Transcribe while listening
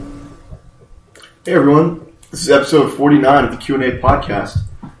Hey everyone, this is episode 49 of the Q&A podcast.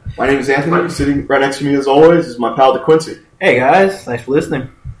 My name is Anthony. Sitting right next to me as always is my pal DeQuincy. Hey guys, thanks for listening.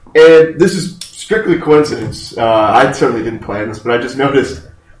 And this is strictly coincidence. I certainly didn't plan this, but I just noticed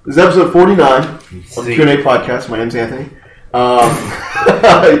this is episode 49 of the Q&A podcast. My name is Anthony. And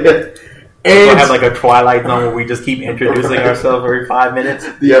we'll have like a Twilight Zone where we just keep introducing ourselves every 5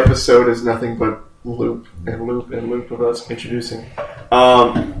 minutes. The episode is nothing but loop and loop and loop of us introducing.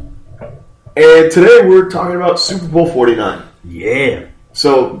 And today we're talking about Super Bowl 49. Yeah.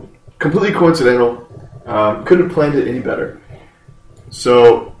 So, completely coincidental. Couldn't have planned it any better.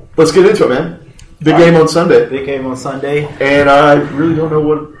 So, let's get into it, man. Big game on Sunday. Big game on Sunday. And I really don't know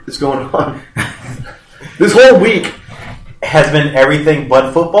what is going on. This whole week has been everything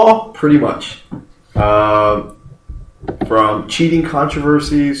but football? Pretty much. From cheating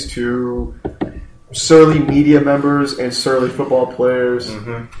controversies to surly media members and surly football players.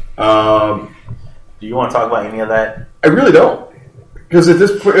 Mm-hmm. Do you want to talk about any of that? I really don't. Because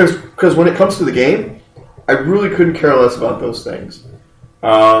because when it comes to the game, I really couldn't care less about those things.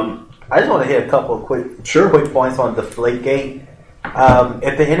 I just want to hit a couple of quick points on Deflategate.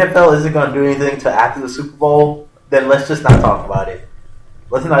 If the NFL isn't going to do anything to after the Super Bowl, then let's just not talk about it.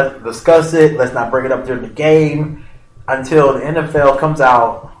 Let's not discuss it. Let's not bring it up during the game until the NFL comes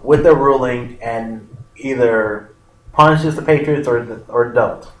out with their ruling and either punishes the Patriots or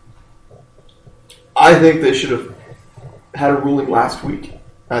don't. I think they should have had a ruling last week.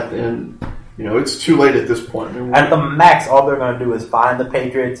 And, it's too late at this point. At the max, all they're going to do is fine the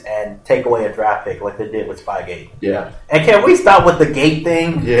Patriots and take away a draft pick like they did with Spygate. Yeah. And can we stop with the gate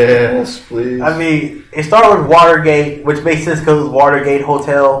thing? Yes, please. I mean, it started with Watergate, which makes sense because it was Watergate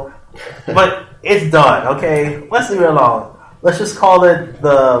Hotel. But it's done, okay? Let's leave it alone. Let's just call it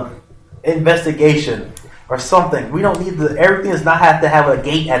the investigation or something. We don't need everything does not have to have a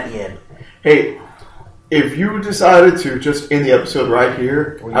gate at the end. Hey, if you decided to just end the episode right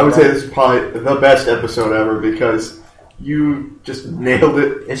here, I would say this is probably the best episode ever because you just nailed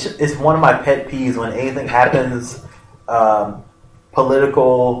it. It's one of my pet peeves when anything happens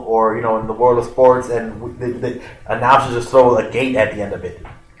political or, in the world of sports and the announcers just throw a gate at the end of it.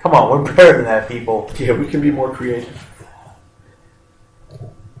 Come on, we're better than that, people. Yeah, we can be more creative.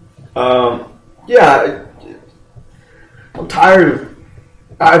 Yeah, I'm tired of...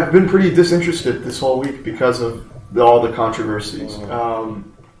 I've been pretty disinterested this whole week because of all the controversies, and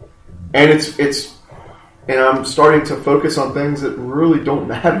and I'm starting to focus on things that really don't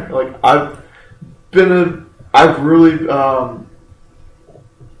matter. Like I've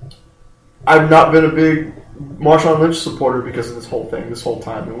not been a big Marshawn Lynch supporter because of this whole thing, this whole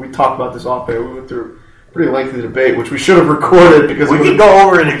time. And we talked about this off air. We went through a pretty lengthy debate, which we should have recorded because we can go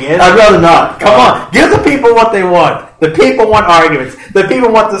over it again. I'd rather not. Come on, give the people what they want. The people want arguments. The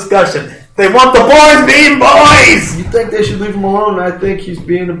people want discussion. They want the boys being boys. You think they should leave him alone? I think he's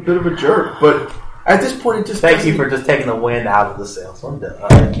being a bit of a jerk, but at this point, it just thank you for just taking the wind out of the sails.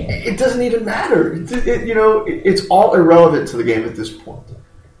 It doesn't even matter. It's all irrelevant to the game at this point.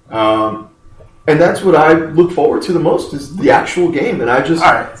 And that's what I look forward to the most is the actual game, and I just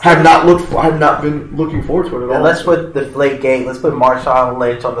have not been looking forward to it at all. Let's put Deflategate. Let's put Marshawn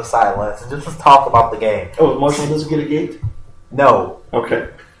Lynch on the sidelines and just talk about the game. Oh, Marshawn doesn't get a gate? No.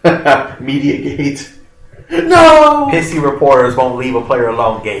 Okay. Media gate. No. Pissy reporters won't leave a player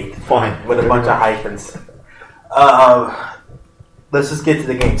alone. Gate. Fine. With a bunch of hyphens. Let's just get to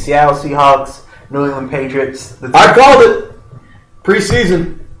the game. Seattle Seahawks, New England Patriots. I called it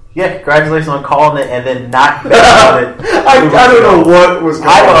preseason. Yeah, congratulations on calling it and then not betting on it. I don't know what was going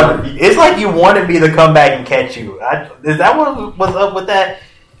on. It's like you wanted me to come back and catch you. Is that what was up with that?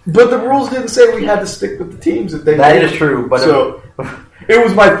 But the rules didn't say we had to stick with the teams if they That is true. But so it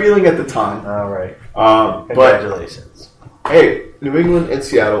was my feeling at the time. All right. Congratulations. But, hey, New England and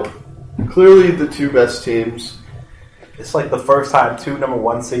Seattle, clearly the two best teams. It's like the first time two number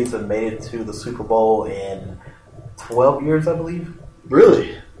one seeds have made it to the Super Bowl in 12 years, I believe.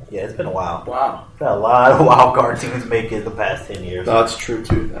 Really? Yeah, it's been a while. Wow. Got a lot of wild card teams make it the past 10 years. That's true,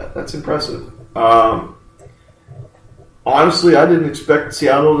 too. That's impressive. Honestly, I didn't expect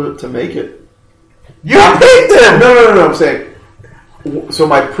Seattle to make it. You picked them! No, I'm saying. So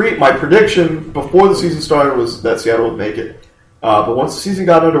my prediction before the season started was that Seattle would make it. But once the season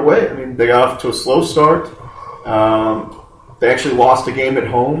got underway, I mean, they got off to a slow start. They actually lost a game at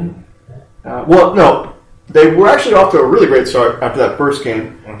home. They were actually off to a really great start after that first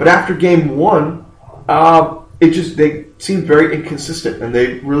game. Mm-hmm. But after game one, they seemed very inconsistent, and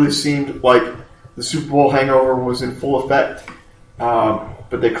they really seemed like the Super Bowl hangover was in full effect.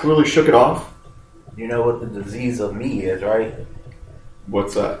 But they clearly shook it off. You know what the disease of me is, right?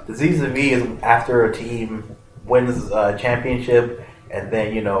 What's that? The vis-a-vis is after a team wins a championship, and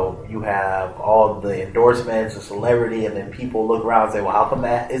then you have all the endorsements, the celebrity, and then people look around and say, "Well, how come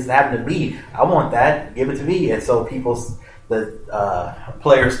that isn't happening to me? I want that. Give it to me." And so the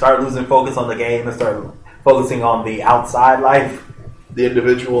players start losing focus on the game and start focusing on the outside life, the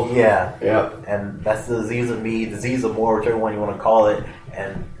individual. Yeah. And that's the disease of me, disease of more, whichever one you want to call it,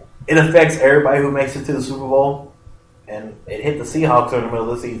 and it affects everybody who makes it to the Super Bowl. And it hit the Seahawks in the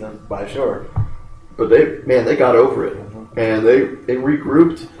middle of the season, by sure. But they got over it. And they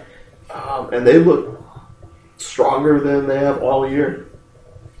regrouped. And they look stronger than they have all year.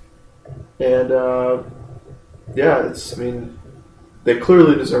 And, they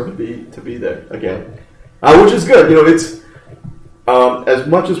clearly deserve to be there again. Which is good. It's as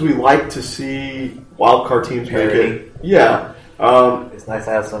much as we like to see wild card teams make it. Yeah. It's nice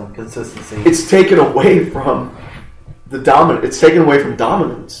to have some consistency. It's taken away from It's taken away from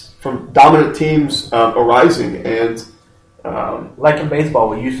dominance, from dominant teams arising, and like in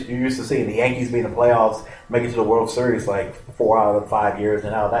baseball, you used to see the Yankees be in the playoffs, make it to the World Series like 4 out of the 5 years,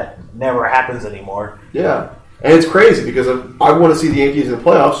 and now that never happens anymore. Yeah, and it's crazy because I want to see the Yankees in the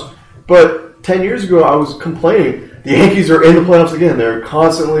playoffs, but 10 years ago I was complaining the Yankees are in the playoffs again. They're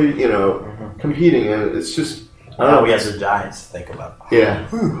constantly, competing, and it's just I don't know. We have the Giants to think about. Yeah.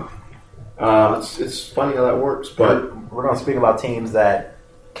 It's funny how that works, but we're going to speak about teams that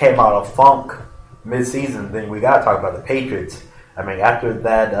came out of funk mid-season. Then we got to talk about the Patriots. I mean, after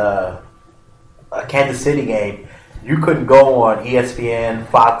that Kansas City game, you couldn't go on ESPN,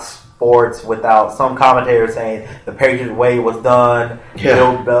 Fox Sports without some commentator saying the Patriots way was done. Yeah.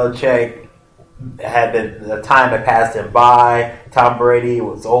 Bill Belichick had the time that passed him by. Tom Brady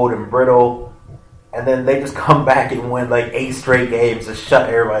was old and brittle, and then they just come back and win like 8 straight games to shut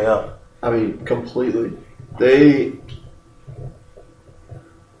everybody up. I mean, completely. They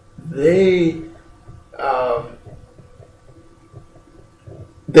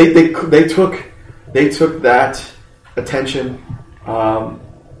took that attention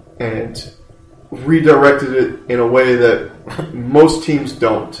and redirected it in a way that most teams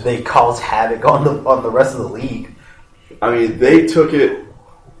don't. They caused havoc on the rest of the league. I mean, they took it.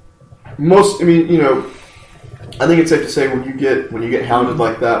 I think it's safe to say when you get hounded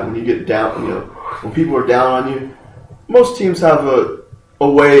like that, when you get down, when people are down on you, most teams have a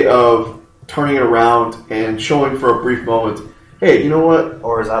way of turning it around and showing for a brief moment, hey, you know what?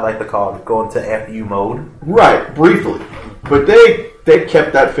 Or as I like to call it, going to FU mode. Right, briefly. But they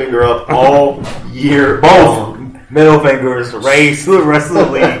kept that finger up all year. Both middle fingers raised to the rest of the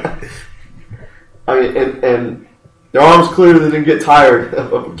league. I mean, and their arms clearly didn't get tired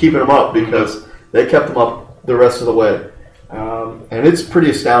of keeping them up because they kept them up the rest of the way. And it's pretty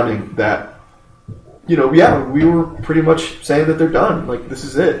astounding that, we were pretty much saying that they're done. Like, this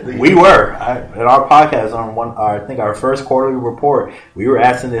is it. We were. In our podcast, I think our first quarterly report, we were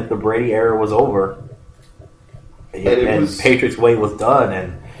asking if the Brady era was over. And Patriots' way was done,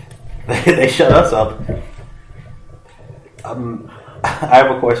 and they shut us up. I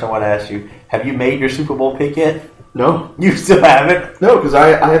have a question I want to ask you. Have you made your Super Bowl pick yet? No. You still haven't? No, because I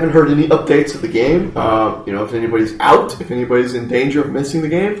haven't heard any updates of the game. If anybody's out, if anybody's in danger of missing the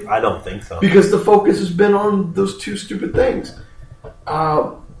game. I don't think so. Because the focus has been on those 2 stupid things.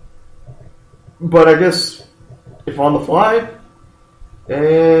 But I guess if on the fly,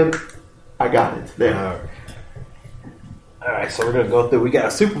 and I got it there. All right, so we're going to go through. We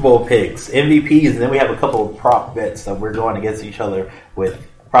got Super Bowl picks, MVPs, and then we have a couple of prop bets that we're going against each other with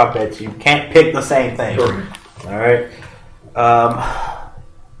prop bets. You can't pick the same thing. Sure. All right.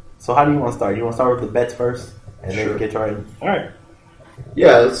 So how do you want to start? You want to start with the bets first, and then get started. All right.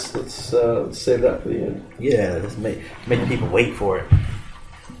 Yeah, let's save that for the end. Yeah, let's make people wait for it.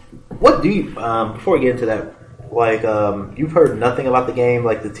 What do you before we get into that? Like, you've heard nothing about the game,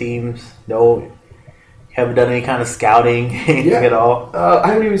 like the teams. No, haven't done any kind of scouting at all. I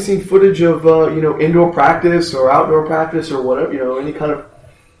haven't even seen footage of indoor practice or outdoor practice or whatever.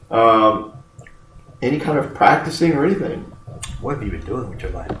 Any kind of practicing or anything. What have you been doing with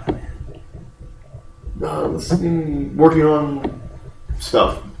your life, my man? Working on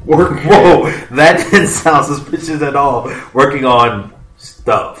stuff. Whoa, that didn't sound suspicious at all. Working on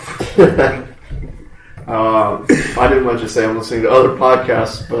stuff. I didn't want to say I'm listening to other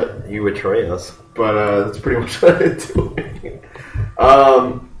podcasts, but you betray us. But that's pretty much what I'm doing.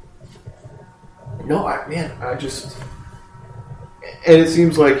 And it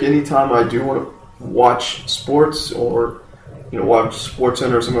seems like anytime I do want to watch sports or watch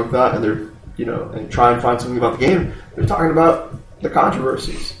SportsCenter or something like that, and they're and try and find something about the game, they're talking about the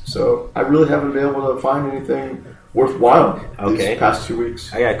controversies. So I really haven't been able to find anything worthwhile Okay. these past 2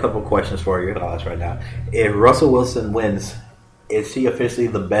 weeks. I got a couple questions for you right now. If Russell Wilson wins, is he officially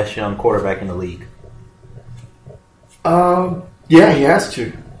the best young quarterback in the league? Yeah, he has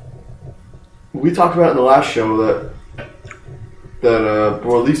to. We talked about in the last show that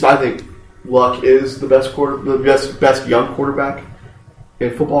or at least I think Luck is the best young quarterback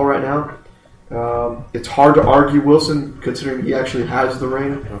in football right now. It's hard to argue Wilson, considering he actually has the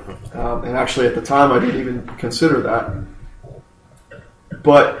ring. And actually, at the time, I didn't even consider that.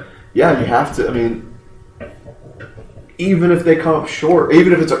 But, yeah, you have to. I mean, even if they come up short,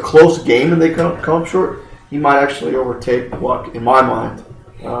 even if it's a close game and they come up short, he might actually overtake Luck, in my mind,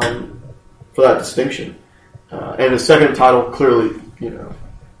 for that distinction. And his second title, clearly,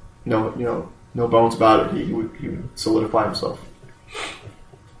 no bones about it. He would solidify himself.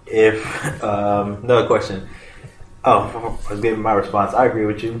 If another question. Oh, I was giving my response. I agree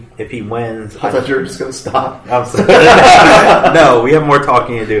with you. If he wins, I thought you were just going to stop. I'm sorry. No, we have more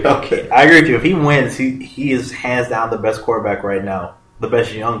talking to do. Okay, I agree with you. If he wins, he is hands down the best quarterback right now, the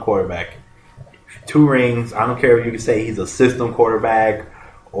best young quarterback. 2 rings. I don't care if you can say he's a system quarterback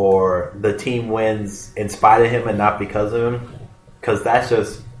or the team wins in spite of him and not because of him, because that's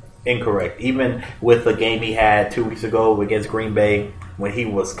just incorrect. Even with the game he had 2 weeks ago against Green Bay, when he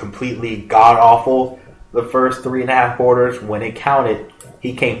was completely god-awful the first 3.5 quarters, when it counted,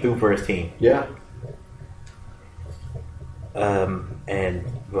 he came through for his team. Yeah. And,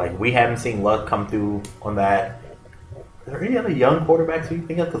 we haven't seen Luck come through on that. Are there any other young quarterbacks you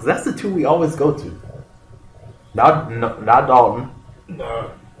think of? Because that's the 2 we always go to. Not Dalton.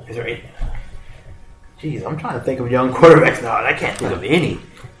 No. Is there any? Jeez, I'm trying to think of young quarterbacks now, and I can't think of any.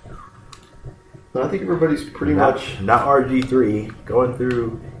 I think everybody's pretty much not RG3 going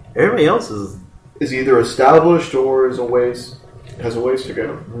through. Everybody else is either established or has a ways to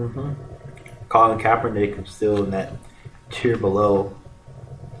go. Mm-hmm. Colin Kaepernick is still in that tier below.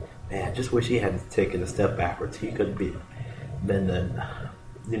 Man, I just wish he hadn't taken a step backwards. He could be been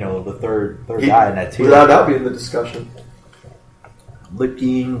the third guy in that tier. Without that being the discussion.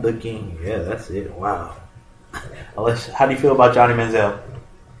 Looking. Yeah, that's it. Wow. How do you feel about Johnny Manziel?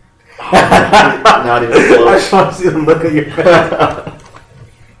 Not even close. I just want to see the look of your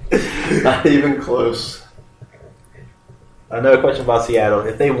face. Not even close. Another question about Seattle.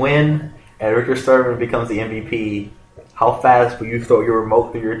 If they win and Richard Sherman becomes the MVP, how fast will you throw your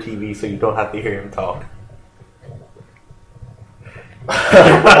remote through your TV so you don't have to hear him talk?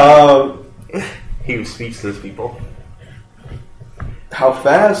 He was speechless, people. How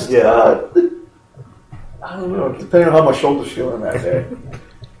fast? Yeah. I don't know. Depending on how my shoulder's feeling that day.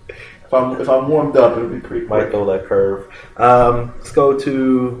 If I'm warmed up, it'll be pretty quick. Might throw that curve. Let's go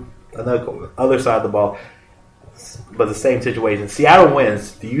to another other side of the ball, but the same situation. Seattle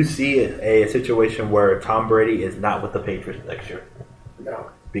wins. Do you see a situation where Tom Brady is not with the Patriots next year? No.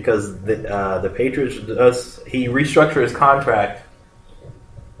 Because the Patriots he restructured his contract,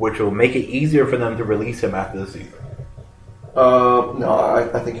 which will make it easier for them to release him after the season. No,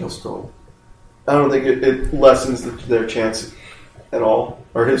 I think he'll still. I don't think it lessens their chances at all,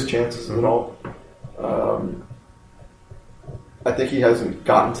 or his chances at all. I think he hasn't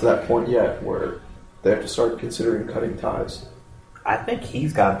gotten to that point yet where they have to start considering cutting ties. I think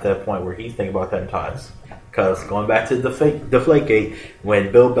he's gotten to that point where he's thinking about cutting ties. Because going back to Deflategate,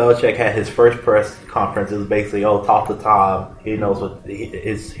 when Bill Belichick had his first press conference, it was basically, talk to Tom. He knows what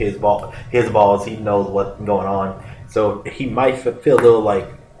his balls. He knows what's going on. So he might feel a little like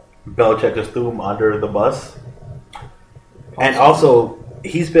Belichick just threw him under the bus. And also,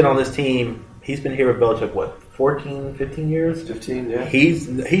 he's been on this team. He's been here with Belichick, 14, 15 years? 15, yeah.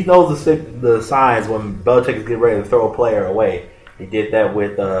 He knows the signs when Belichick is getting ready to throw a player away. He did that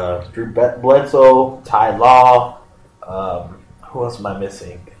with Drew Bledsoe, Ty Law. Who else am I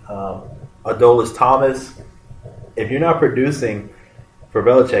missing? Adolis Thomas. If you're not producing for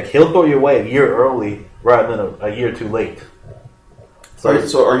Belichick, he'll throw you away a year early rather than a year too late. So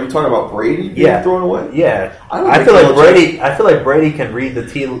are you talking about Brady being thrown away? Yeah. I feel like Brady can read the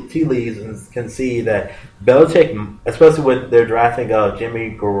tea leaves and can see that Belichick, especially with their drafting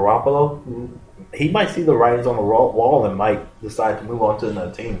Jimmy Garoppolo, he might see the writings on the wall and might decide to move on to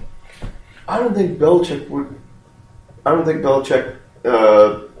another team. I don't think Belichick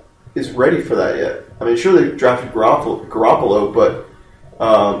is ready for that yet. I mean, sure they drafted Garoppolo, but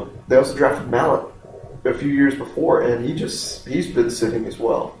they also drafted Mallett a few years before, and he's been sitting as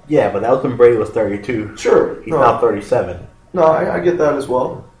well. Yeah, but that was when Brady was 32. Sure. He's now 37. No, I get that as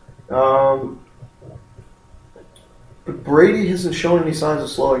well. But Brady hasn't shown any signs of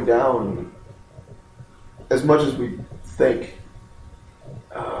slowing down as much as we think.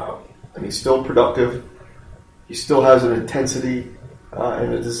 And he's still productive. he still has an intensity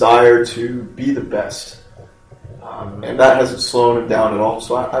and a desire to be the best, and that hasn't slowed him down at all.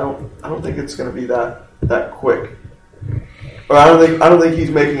 So I don't think it's going to be that quick. Or I don't think he's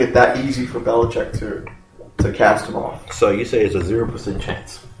making it that easy for Belichick to cast him off. So you say it's a 0%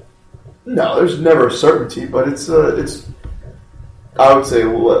 chance? No, there's never a certainty, but it's I would say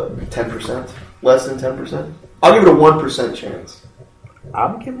 10%, less than 10%. I'll give it a 1% chance.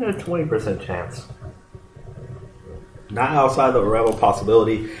 I'm giving it a 20% chance. Not outside the realm of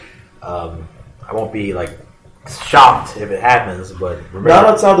possibility. I won't be shocked if it happens, but remember, not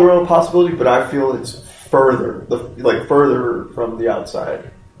outside the realm of possibility. But I feel it's further from the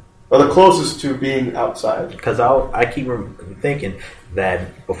outside, or the closest to being outside. Because I keep thinking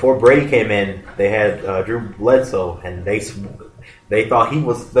that before Brady came in, they had Drew Bledsoe, and they thought he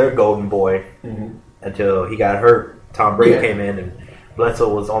was their golden boy until he got hurt. Tom Brady came in, and Bledsoe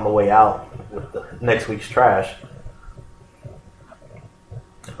was on the way out with the next week's trash.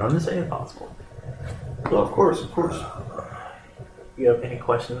 I'm just saying possible. Well, of course. You have any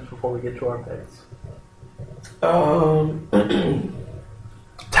questions before we get to our picks?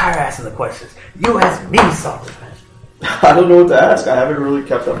 Tired asking the questions. You ask me something. I don't know what to ask. I haven't really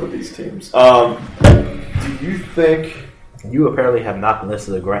kept up with these teams. Do you think... You apparently have not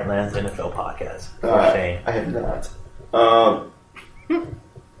listened to Grantland's NFL podcast. Shame. I have not.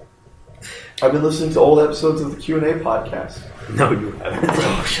 I've been listening to old episodes of the Q&A podcast. No, you haven't.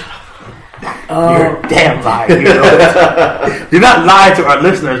 Oh, shut up. You're a damn liar. Do not lie to our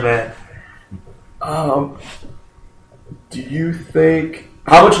listeners, man. Do you think...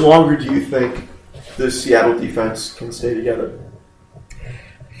 How much longer do you think this Seattle defense can stay together?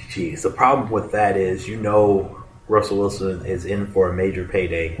 Jeez, the problem with that is, Russell Wilson is in for a major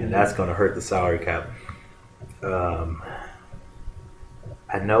payday, and that's going to hurt the salary cap.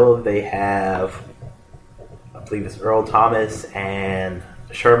 I know they have, I believe it's Earl Thomas and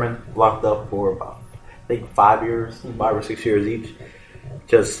Sherman locked up for about, I think 5 or 6 years each.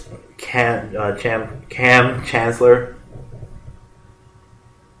 Just Cam Chancellor,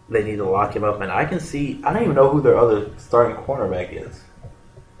 they need to lock him up, and I don't even know who their other starting cornerback is.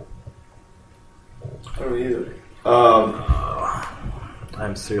 I don't either.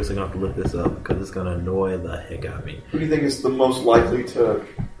 I'm seriously going to have to look this up because it's going to annoy the heck out of me. Who do you think is the most likely to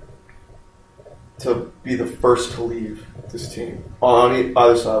be the first to leave this team on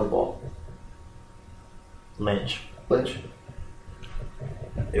either side of the ball? Lynch.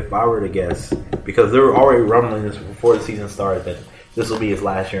 If I were to guess, because they were already rumbling this before the season started that this will be his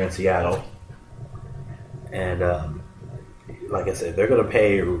last year in Seattle. And like I said, they're going to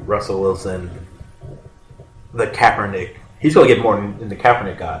pay Russell Wilson the Kaepernick. He's going to get more than the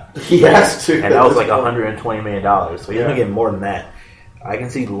Kaepernick got. He has to. And that was like $120 million. So he's going to get more than that. I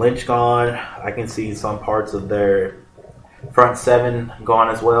can see Lynch gone. I can see some parts of their front seven gone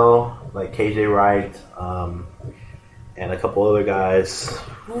as well, like KJ Wright and a couple other guys.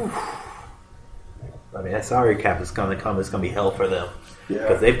 Whew. I mean, that salary cap is going to come. It's going to be hell for them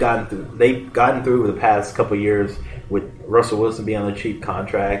because they've gotten through the past couple of years with Russell Wilson being on a cheap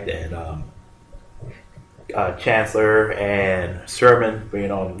contract and Chancellor and Sherman being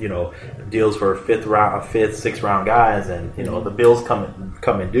on deals for fifth, sixth round guys, and the bills come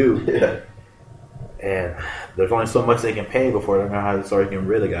and due. Yeah. And there's only so much they can pay before they're gonna have to start getting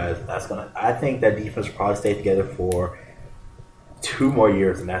rid of guys. I think that defense will probably stay together for 2 more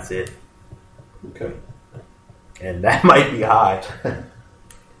years, and that's it. Okay. And that might be high.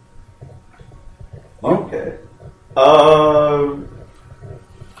 Okay.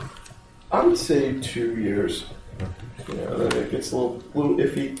 I would say 2 years. It gets a little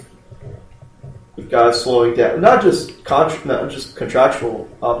iffy with guys slowing down. Not just contractual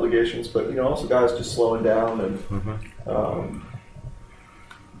obligations, but also guys just slowing down and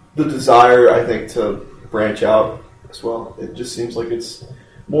the desire, I think, to branch out as well. It just seems like it's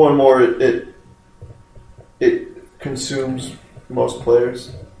more and more it consumes most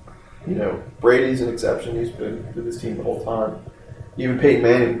players. Brady's an exception. He's been with his team the whole time. Even Peyton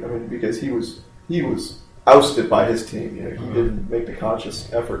Manning, because he was ousted by his team. He didn't make the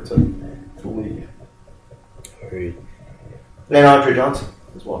conscious effort to leave. Agreed. And Andre Johnson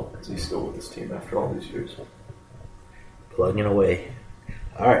as well, because he's still with his team after all these years. Plugging away.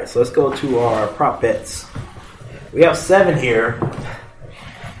 All right, so let's go to our prop bets. We have 7 here,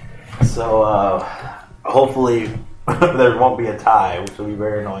 so hopefully there won't be a tie, which will be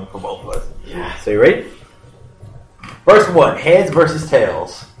very annoying for both of us. Yeah. So you ready? First one, heads versus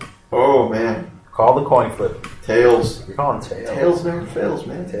tails. Oh, man. Call the coin flip. Tails. You're calling tails. Tails never fails,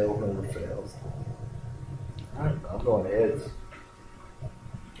 man. Tails never fails. All right, I'm going heads.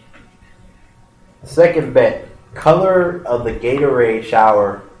 Second bet, Color of the Gatorade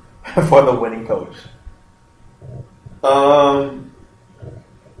shower for the winning coach. I'm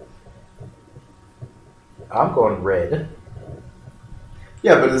going red.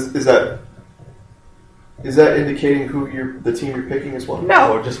 Yeah, but is that indicating who the team you're picking as well?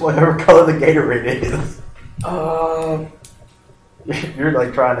 No, just whatever color the Gatorade is. You're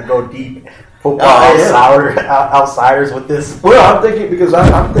like trying to go deep football outsiders with this. Well, I'm thinking because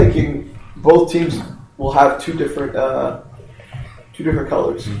I'm thinking both teams will have two different colors.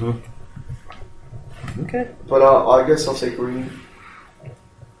 Mm-hmm. Okay, but I guess I'll say green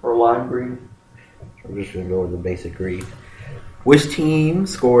or lime green. I'm just gonna go with the basic green. Which team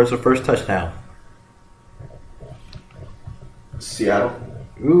scores the first touchdown? Seattle.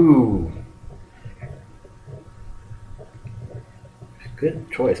 Ooh.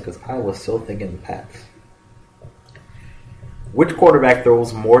 Good choice, because I was still thinking the Pats. Which quarterback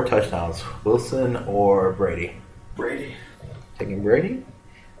throws more touchdowns, Wilson or Brady? Brady. Taking Brady?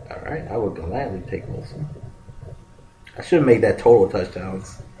 All right, I would gladly take Wilson. I should have made that total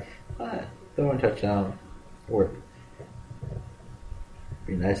touchdowns. But throwing touchdown or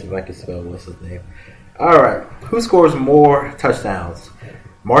be nice if I could spell Wilson's name. All right, who scores more touchdowns,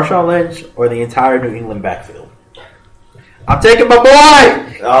 Marshawn Lynch or the entire New England backfield? I'm taking my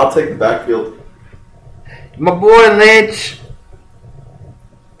boy. I'll take the backfield. My boy Lynch.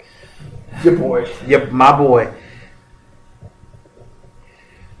 Your boy. Yep, my boy.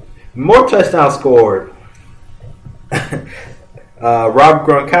 More touchdowns scored. Rob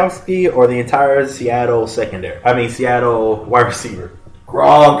Gronkowski or the entire Seattle secondary? I mean, Seattle wide receiver.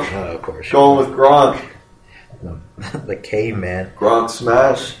 Gronk. Of course. Going with Gronk. No, the caveman. Gronk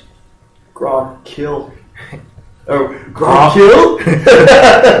smash. Gronk kill. Oh, Gronk kill?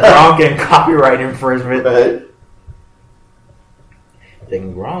 Gronk and copyright infringement. Right.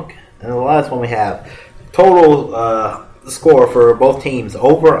 Taking Gronk. And the last one we have. Total score for both teams.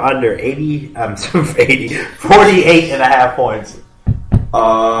 Over, under, 48 and a half points.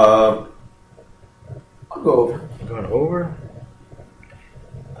 I'll go over. I'm going over?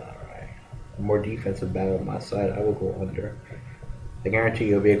 Alright. More defensive battle on my side. I will go under. I guarantee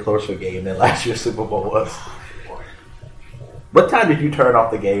you it'll be a closer game than last year's Super Bowl was. What time did you turn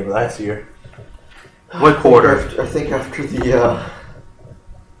off the game last year? What quarter? I think after the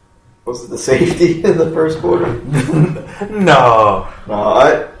was it the safety in the first quarter? No.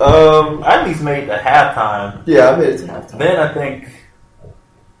 I at least made it to halftime. Yeah, I made it to halftime. Then I think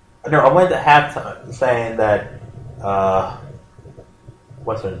I went to halftime saying that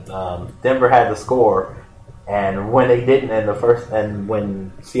Denver had the score. And when they didn't in the first, and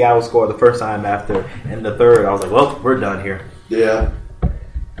when Seattle scored the first time after in the third, I was like, "Well, we're done here." Yeah.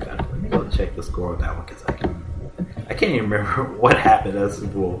 Let me go check the score of that one because I can't even remember what happened at the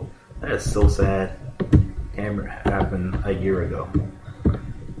Super Bowl. That is so sad. Can't remember what happened a year ago.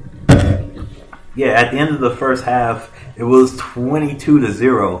 Yeah, at the end of the first half, it was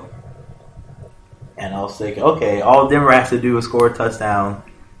 22-0, and I was thinking, okay, all Denver has to do is score a touchdown.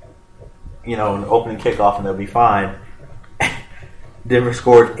 You know, an opening kickoff and they'll be fine. Denver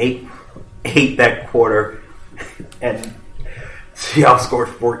scored eight that quarter, and Seattle scored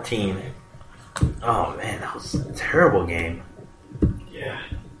 14. Oh man, that was a terrible game. Yeah.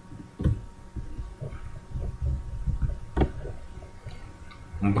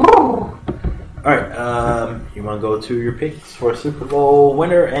 All right, you want to go to your picks for Super Bowl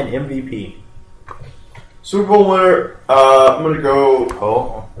winner and MVP? Super Bowl winner, I'm going to go...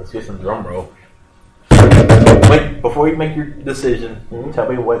 Oh, let's get some drum roll. Wait, before you make your decision, tell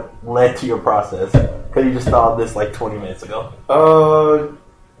me what led to your process. Because you just thought of this like 20 minutes ago.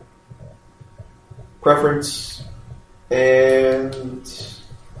 Preference, and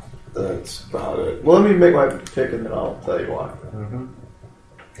that's about it. Well, let me make my pick and then I'll tell you why. Mm-hmm.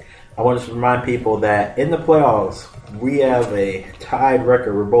 I want to remind people that in the playoffs, we have a tied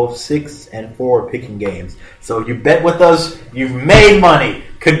record. We're both 6-4 picking games. So if you bet with us, you've made money.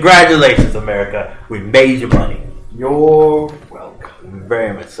 Congratulations, America. We made you money. You're welcome.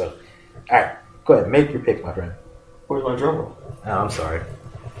 Very much so. All right, go ahead. Make your pick, my friend. Where's my drum roll? Oh, I'm sorry.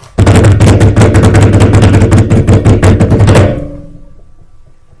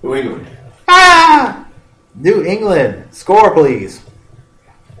 New England. Ah! New England. Score, please.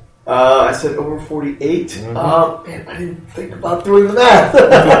 I said over 48. Mm-hmm. Man, I didn't think about doing the math.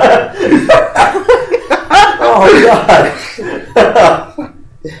 Oh, God.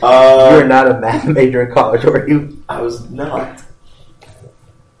 You're not a math major in college, were you? I was not.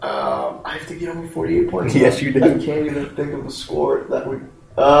 I have to get over 48 points. Yes, you do. I can't even think of a score that would...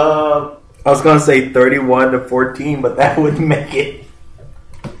 I was going to say 31-14, but that wouldn't make it.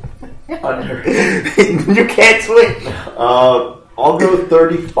 Under. You can't switch. I'll go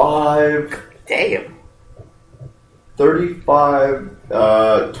 35. Damn. 35,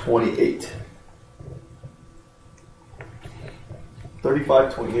 28.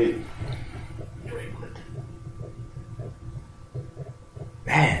 35-28.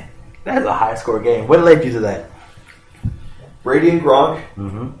 Man, that's a high score game. What led you to that? Brady and Gronk.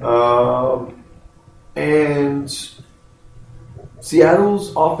 Mm-hmm. And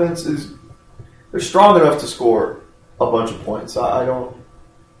Seattle's offense they're strong enough to score a bunch of points. I don't,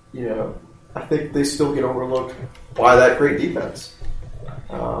 I think they still get overlooked by that great defense.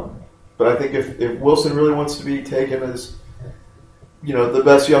 But I think if Wilson really wants to be taken as, the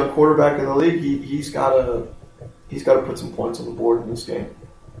best young quarterback in the league, he's got to put some points on the board in this game.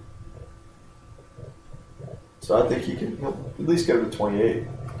 So I think he'll at least get him to 28.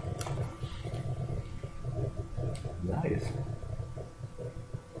 Nice.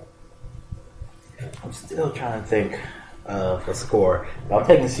 I'm still trying to think of a score. I'm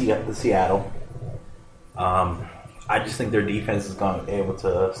taking the Seattle. I just think their defense is going to be able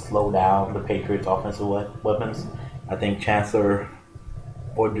to slow down the Patriots' offensive weapons. I think Chancellor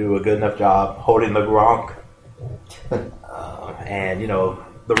will do a good enough job holding the Gronk. And,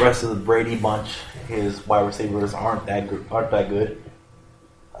 the rest of the Brady bunch, his wide receivers aren't that good.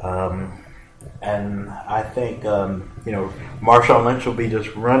 And I think, Marshawn Lynch will be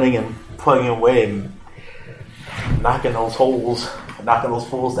just running and plugging away and knocking those fools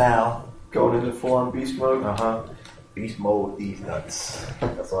down. Going into full-on beast mode? Beast mode, these nuts.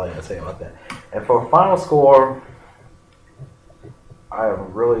 That's all I gotta say about that. And for final score, I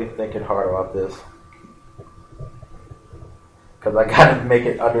am really thinking hard about this. Because I gotta make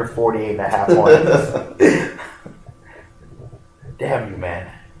it under 48.5 points. Damn you,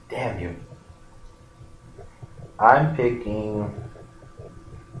 man. Damn you. I'm picking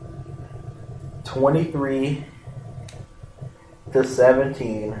 23-17.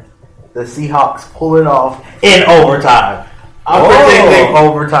 The Seahawks pull it off in overtime. I'm predicting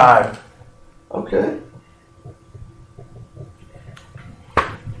overtime. Okay.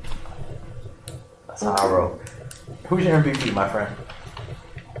 That's how I roll. Who's your MVP, my friend?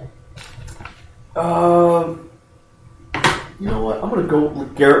 You know what? I'm going to go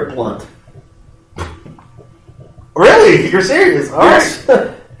with Garrett Blunt. Really? You're serious? Yes.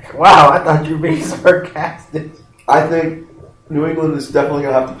 Right. Wow, I thought you were being sarcastic. I think New England is definitely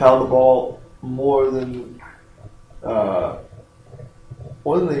going to have to pound the ball more than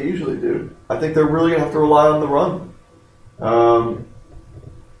they usually do. I think they're really going to have to rely on the run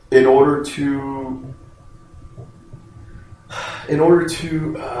in order to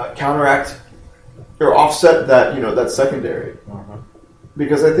counteract or offset that that secondary.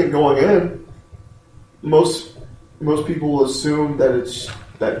 Because I think going in, most people will assume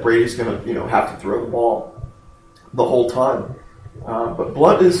that Brady's going to have to throw the ball the whole time. But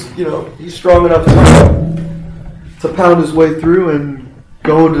Blunt is, he's strong enough to pound his way through and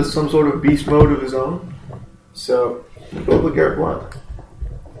go into some sort of beast mode of his own. So, go with Garrett Blunt.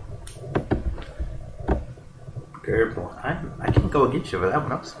 Garrett Blunt. I can't go against you for that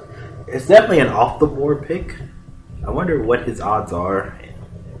one. It's definitely an off-the-board pick. I wonder what his odds are.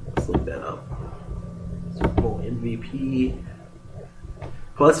 Let's look that up. Super Bowl MVP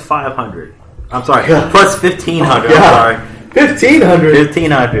plus 500. I'm sorry, plus 1,500. I'm sorry. 1,500?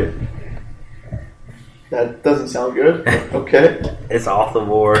 1,500. That doesn't sound good. Okay. It's off the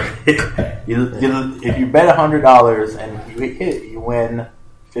board. If you bet $100 and you hit, you win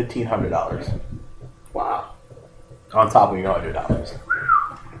 $1,500. Wow. On top of your $100.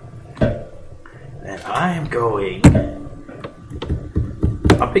 And I am going.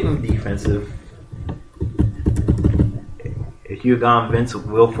 I'm picking defensive. If you had gone Vince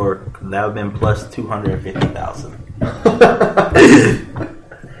Wilfork, that would have been plus 250,000.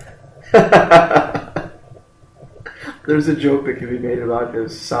 There's a joke that can be made about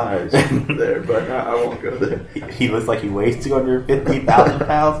his size there, but I won't go there. He looks like he weighs 250,000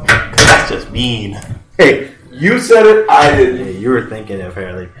 pounds. That's just mean. Hey, you said it. I didn't. Yeah, you were thinking it,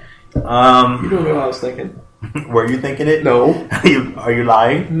 apparently. You don't know what I was thinking. Were you thinking it? No. Are you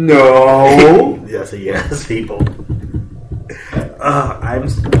lying? No. Yes, yes, people. I'm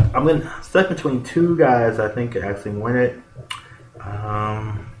stuck between two guys I think could actually win it.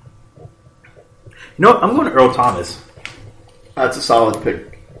 I'm going to Earl Thomas. That's a solid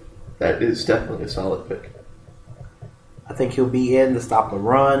pick. That is definitely a solid pick. I think he'll be in to stop the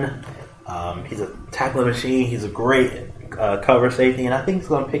run. He's a tackling machine. He's a great cover safety, and I think he's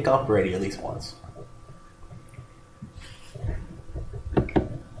going to pick up Brady at least once.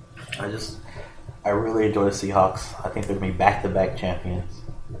 I really enjoy the Seahawks. I think they're going to be back-to-back champions.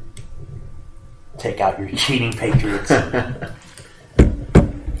 Take out your cheating Patriots.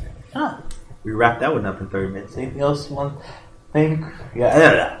 We wrapped that one up in 30 minutes. Anything else you want to think?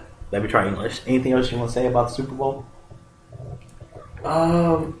 Yeah. Let me try English. Anything else you want to say about the Super Bowl?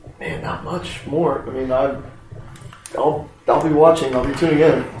 Man, not much more. I mean, I'll be watching. I'll be tuning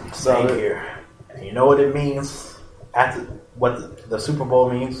in. Same here. And you know what it means? After what the Super Bowl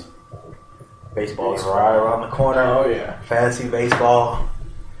means? Baseball is right around the corner. Oh yeah, fantasy baseball.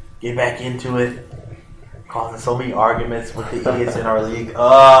 Get back into it. Causing so many arguments with the idiots in our league.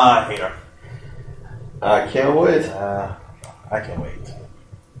 I hate her. I can't wait. I can't wait.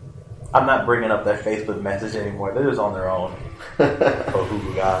 I'm not bringing up that Facebook message anymore. They're just on their own. For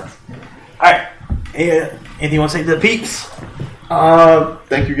Google gods. Alright. Anything you want to say to the peeps?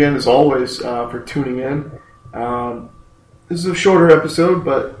 Thank you again, as always, for tuning in. This is a shorter episode,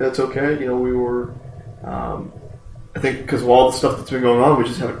 but that's okay. You know, we were, I think because of all the stuff that's been going on, we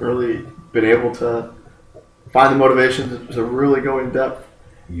just haven't really been able to find the motivation to really go in depth.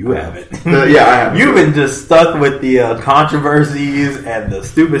 You haven't. Yeah, I haven't. You've been just stuck with the controversies and the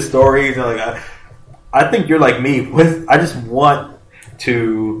stupid stories. And I think you're like me. I just want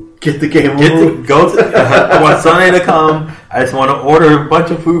to get the game over. I want Sunday to come. I just want to order a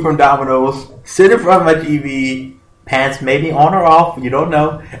bunch of food from Domino's, sit in front of my TV, pants maybe on or off, you don't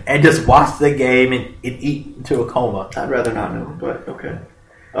know, and just watch the game and eat into a coma. I'd rather not know, but okay.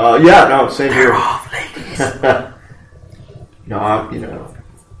 Yeah, no, same here. They're off, ladies. No,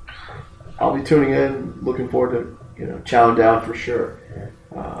 I'll be tuning in, looking forward to, chowing down for sure.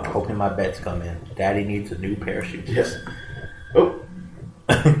 Hoping my bets come in. Daddy needs a new pair of shoes. Yes. Oh,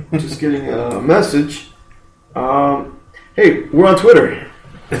 just getting a message. Hey, we're on Twitter.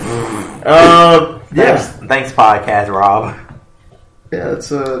 Thanks, podcast Rob. Yeah,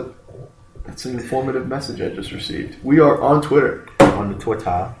 that's an informative message I just received. We are on Twitter. On the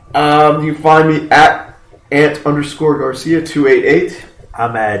Twitter. You can find me at ant_Garcia288.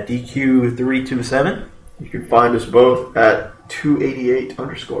 I'm at DQ327. You can find us both at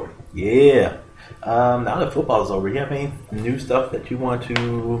 288_. Yeah. Now that football's over, you have any new stuff that you want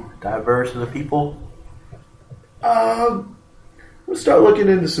to diverse to the people? We'll start looking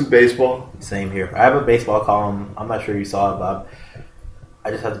into some baseball. Same here. I have a baseball column. I'm not sure you saw it, Bob.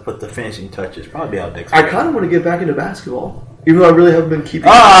 I just have to put the finishing touches. Probably out next week. I kind of want to get back into basketball, even though I really haven't been keeping.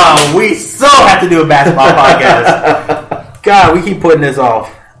 We so have to do a basketball podcast. God, we keep putting this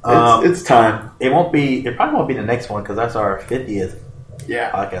off. It's time. It probably won't be the next one because that's our 50th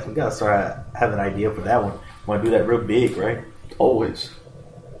podcast. We gotta start having an idea for that one. Want to do that real big, right? Always.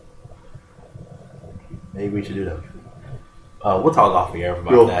 Maybe we should do that. We'll talk off the air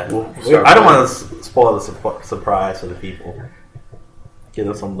about that. I don't want to spoil the surprise for the people. Give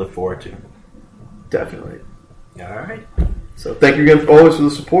them something to look forward to. Definitely. All right. So thank you again always for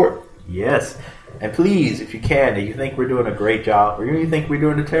the support. Yes. And please, if you can, if you think we're doing a great job or you think we're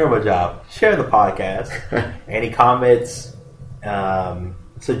doing a terrible job, share the podcast. Any comments,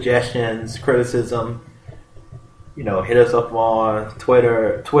 suggestions, criticism, hit us up on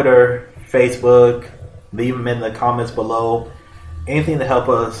Twitter, Facebook. Leave them in the comments below. Anything to help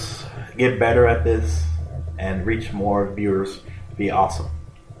us get better at this and reach more viewers would be awesome.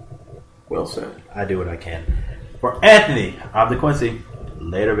 Well said. I do what I can. For Anthony, I'm DeQuincy.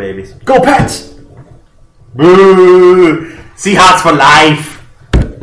 Later, babies. Go Pats! Boo! Seahawks for life!